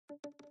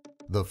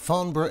The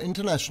Farnborough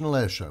International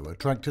Airshow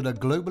attracted a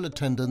global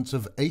attendance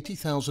of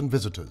 80,000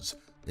 visitors,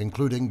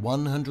 including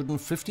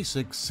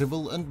 156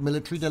 civil and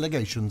military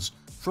delegations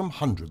from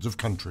hundreds of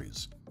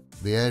countries.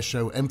 The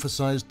airshow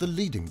emphasized the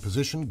leading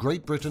position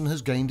Great Britain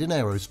has gained in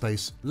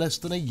aerospace less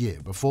than a year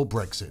before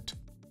Brexit.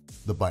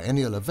 The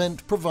biennial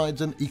event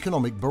provides an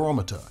economic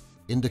barometer,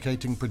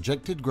 indicating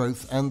projected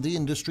growth and the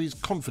industry's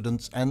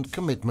confidence and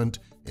commitment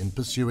in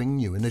pursuing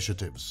new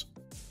initiatives.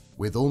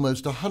 With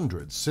almost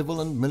 100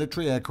 civil and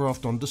military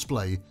aircraft on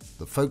display,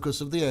 the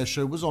focus of the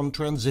airshow was on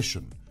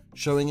transition,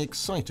 showing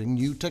exciting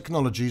new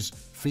technologies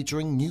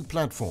featuring new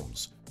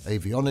platforms,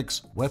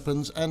 avionics,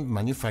 weapons and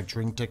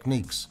manufacturing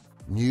techniques.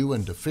 New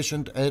and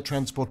efficient air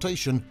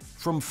transportation,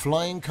 from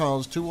flying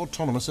cars to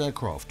autonomous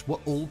aircraft, were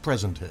all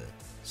present here,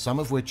 some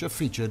of which are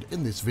featured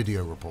in this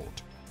video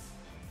report.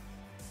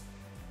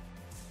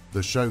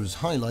 The show's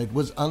highlight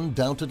was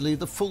undoubtedly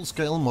the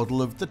full-scale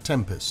model of the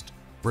Tempest,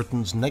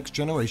 Britain's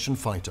next-generation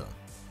fighter.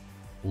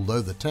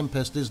 Although the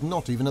Tempest is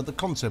not even at the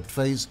concept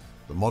phase,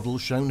 the model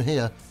shown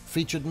here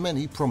featured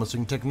many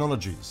promising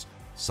technologies,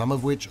 some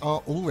of which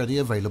are already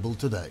available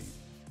today.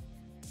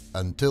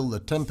 Until the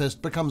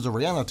Tempest becomes a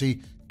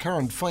reality,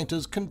 current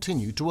fighters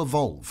continue to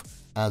evolve,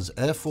 as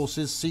air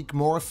forces seek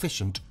more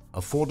efficient,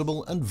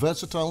 affordable and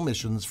versatile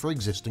missions for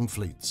existing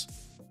fleets.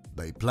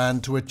 They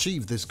plan to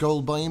achieve this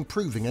goal by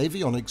improving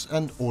avionics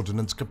and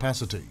ordnance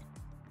capacity.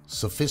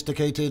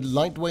 Sophisticated,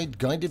 lightweight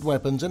guided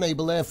weapons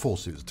enable air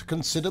forces to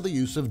consider the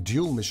use of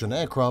dual-mission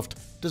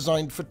aircraft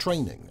designed for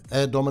training,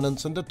 air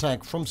dominance and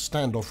attack from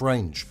standoff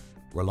range,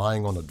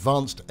 relying on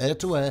advanced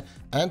air-to-air,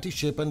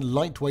 anti-ship and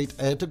lightweight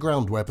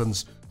air-to-ground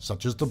weapons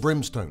such as the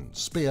Brimstone,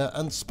 Spear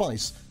and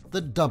Spice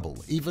that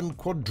double, even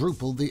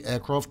quadruple the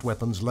aircraft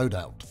weapons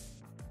loadout.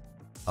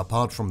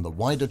 Apart from the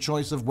wider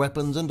choice of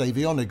weapons and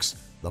avionics,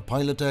 the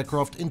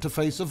pilot-aircraft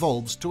interface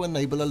evolves to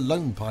enable a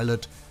lone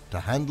pilot to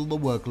handle the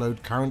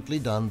workload currently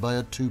done by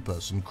a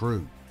two-person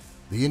crew.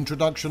 The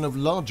introduction of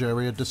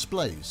large-area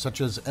displays such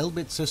as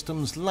Elbit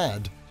Systems'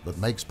 LAD that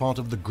makes part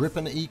of the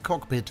Gripen E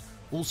cockpit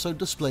also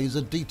displays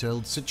a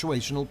detailed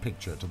situational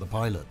picture to the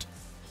pilot.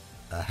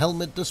 A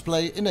helmet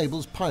display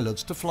enables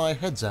pilots to fly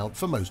heads out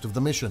for most of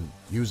the mission,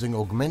 using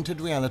augmented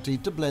reality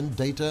to blend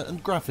data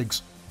and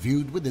graphics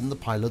viewed within the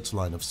pilot's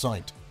line of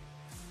sight.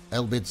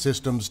 Elbit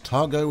Systems'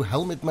 Targo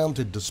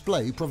helmet-mounted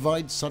display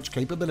provides such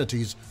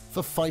capabilities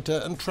for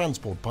fighter and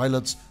transport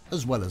pilots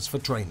as well as for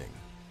training.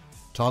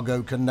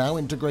 Targo can now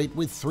integrate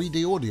with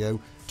 3D audio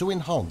to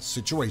enhance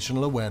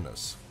situational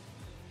awareness.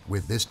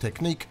 With this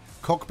technique,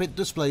 cockpit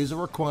displays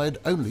are required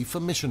only for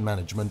mission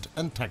management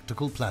and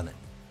tactical planning.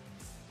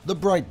 The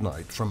Bright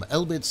Night from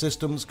Elbit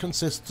Systems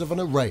consists of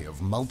an array of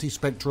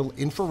multispectral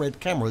infrared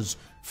cameras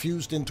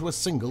fused into a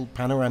single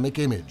panoramic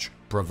image,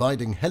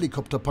 providing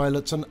helicopter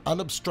pilots an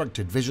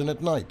unobstructed vision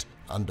at night,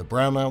 under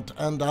brownout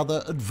and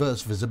other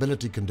adverse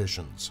visibility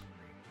conditions.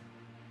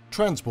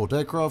 Transport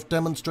aircraft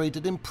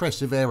demonstrated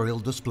impressive aerial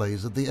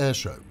displays at the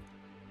airshow.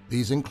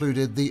 These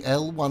included the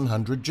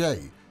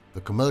L-100J,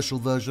 the commercial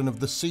version of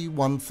the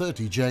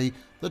C-130J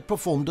that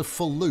performed a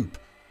full loop,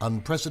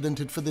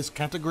 unprecedented for this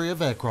category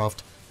of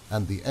aircraft,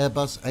 and the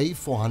Airbus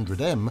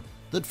A400M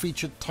that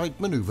featured tight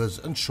maneuvers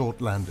and short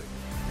landing.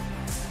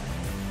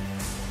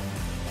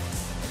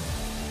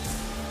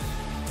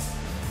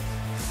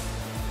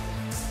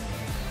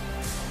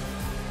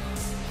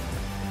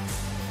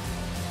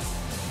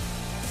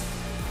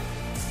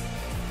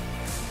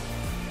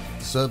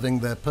 Serving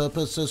their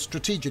purpose as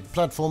strategic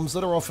platforms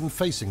that are often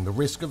facing the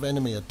risk of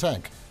enemy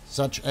attack,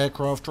 such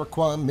aircraft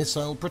require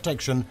missile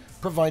protection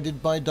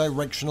provided by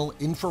Directional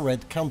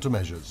Infrared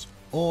Countermeasures,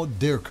 or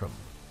DIRCM.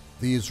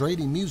 The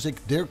Israeli music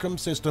DIRCM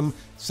system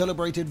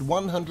celebrated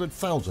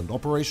 100,000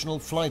 operational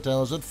flight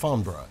hours at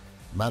Farnborough,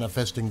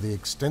 manifesting the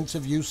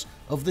extensive use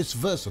of this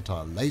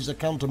versatile laser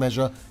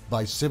countermeasure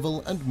by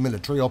civil and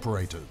military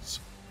operators.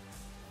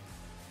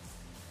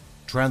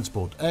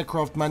 Transport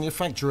aircraft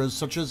manufacturers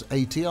such as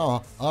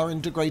ATR are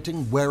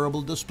integrating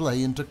wearable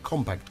display into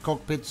compact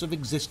cockpits of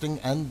existing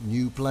and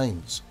new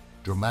planes,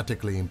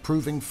 dramatically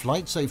improving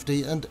flight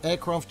safety and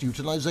aircraft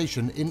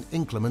utilization in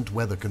inclement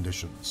weather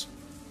conditions.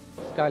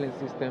 Skyline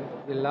system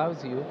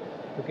allows you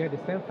to get the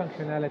same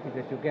functionality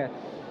that you get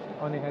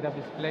on a head-up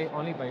display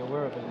only by a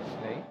wearable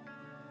display.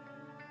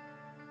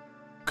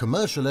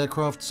 Commercial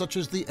aircraft such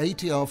as the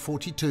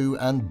ATR-42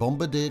 and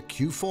Bombardier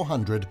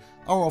Q400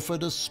 are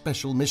offered as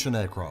special mission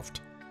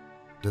aircraft.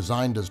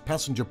 Designed as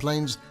passenger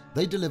planes,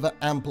 they deliver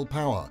ample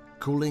power,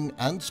 cooling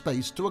and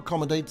space to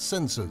accommodate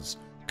sensors,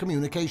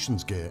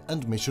 communications gear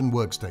and mission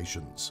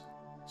workstations.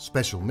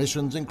 Special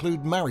missions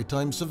include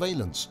maritime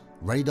surveillance,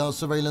 radar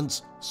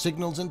surveillance,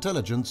 signals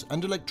intelligence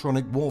and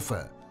electronic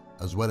warfare,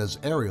 as well as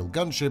aerial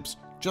gunships,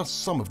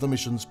 just some of the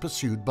missions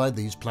pursued by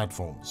these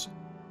platforms.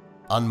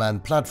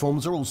 Unmanned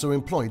platforms are also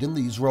employed in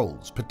these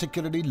roles,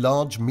 particularly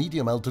large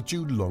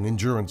medium-altitude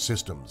long-endurance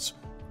systems.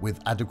 With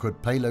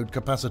adequate payload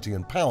capacity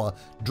and power,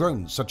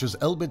 drones such as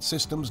Elbit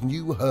Systems'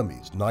 new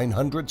Hermes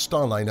 900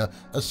 Starliner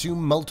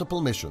assume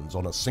multiple missions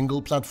on a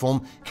single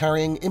platform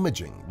carrying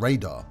imaging,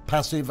 radar,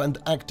 passive and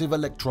active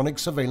electronic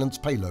surveillance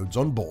payloads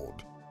on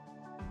board.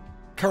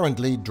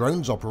 Currently,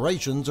 drones'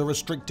 operations are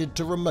restricted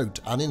to remote,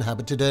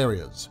 uninhabited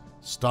areas.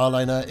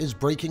 Starliner is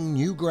breaking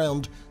new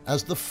ground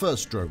as the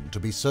first drone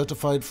to be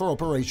certified for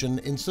operation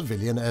in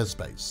civilian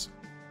airspace.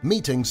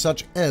 Meeting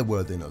such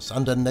airworthiness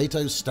under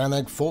NATO's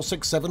STANAG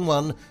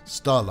 4671,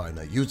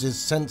 Starliner uses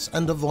sense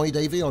and avoid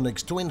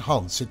avionics to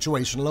enhance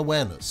situational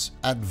awareness.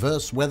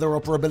 Adverse weather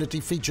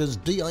operability features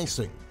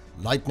de-icing,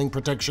 lightning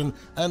protection,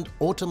 and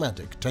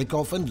automatic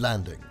takeoff and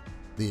landing.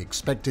 The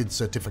expected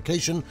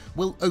certification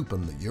will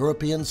open the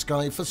European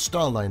sky for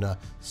Starliner,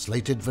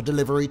 slated for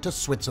delivery to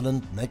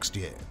Switzerland next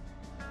year.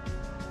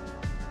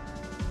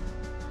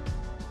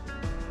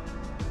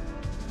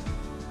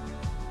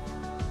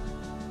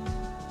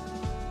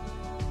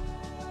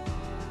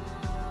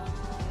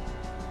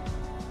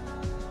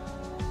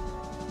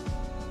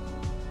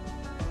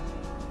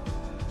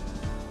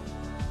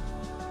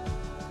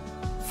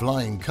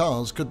 Flying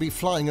cars could be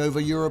flying over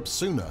Europe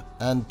sooner,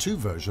 and two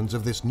versions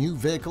of this new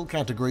vehicle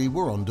category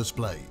were on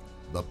display.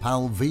 The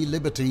PAL V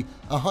Liberty,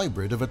 a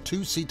hybrid of a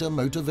two-seater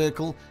motor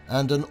vehicle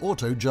and an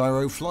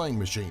auto-gyro flying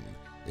machine,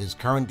 is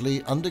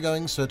currently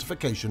undergoing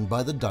certification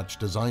by the Dutch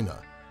designer.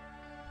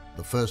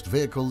 The first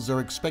vehicles are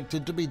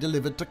expected to be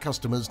delivered to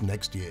customers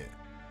next year.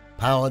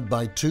 Powered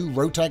by two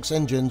Rotax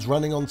engines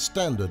running on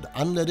standard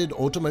unleaded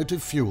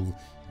automotive fuel,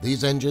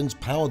 these engines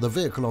power the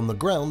vehicle on the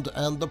ground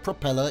and the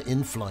propeller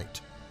in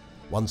flight.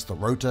 Once the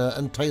rotor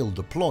and tail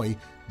deploy,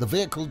 the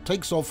vehicle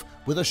takes off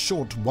with a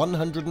short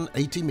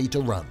 180-meter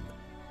run.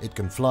 It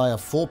can fly a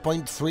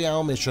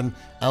 4.3-hour mission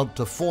out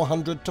to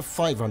 400 to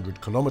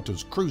 500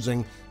 kilometers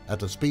cruising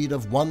at a speed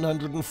of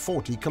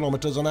 140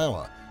 kilometers an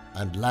hour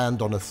and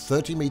land on a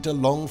 30-meter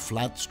long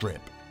flat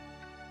strip.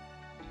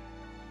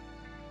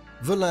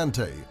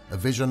 Volante, a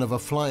vision of a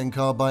flying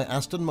car by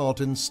Aston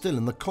Martin still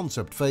in the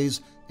concept phase,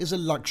 is a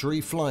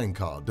luxury flying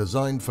car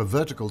designed for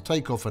vertical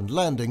takeoff and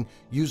landing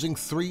using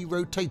three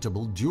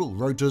rotatable dual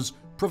rotors,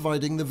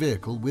 providing the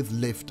vehicle with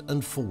lift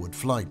and forward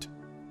flight.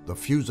 The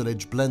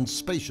fuselage blends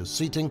spacious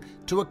seating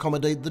to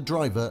accommodate the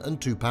driver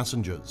and two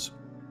passengers.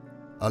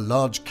 A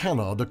large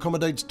canard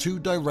accommodates two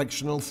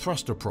directional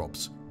thruster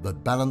props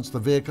that balance the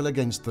vehicle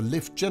against the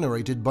lift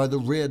generated by the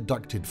rear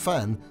ducted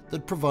fan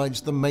that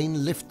provides the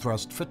main lift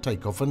thrust for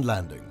takeoff and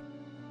landing.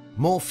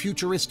 More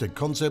futuristic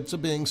concepts are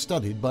being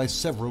studied by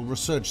several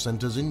research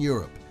centers in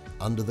Europe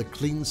under the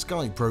Clean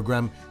Sky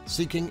program,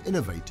 seeking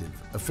innovative,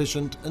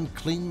 efficient and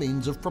clean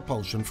means of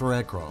propulsion for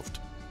aircraft.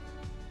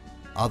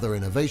 Other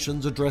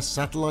innovations address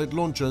satellite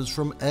launchers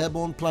from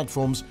airborne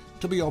platforms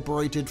to be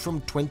operated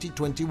from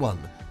 2021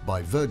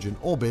 by Virgin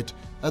Orbit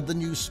at the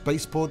new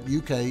Spaceport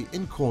UK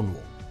in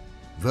Cornwall.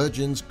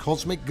 Virgin's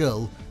Cosmic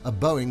Girl, a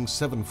Boeing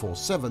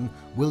 747,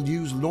 will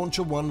use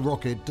Launcher 1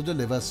 rocket to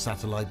deliver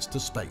satellites to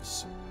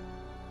space.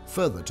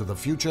 Further to the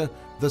future,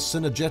 the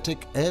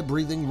synergetic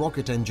air-breathing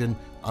rocket engine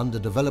under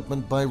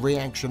development by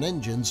Reaction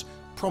Engines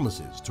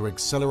promises to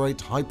accelerate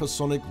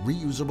hypersonic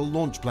reusable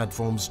launch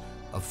platforms,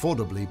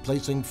 affordably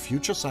placing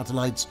future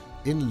satellites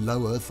in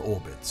low Earth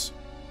orbits.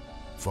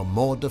 For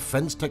more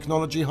defense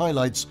technology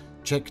highlights,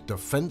 check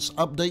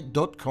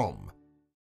defenseupdate.com.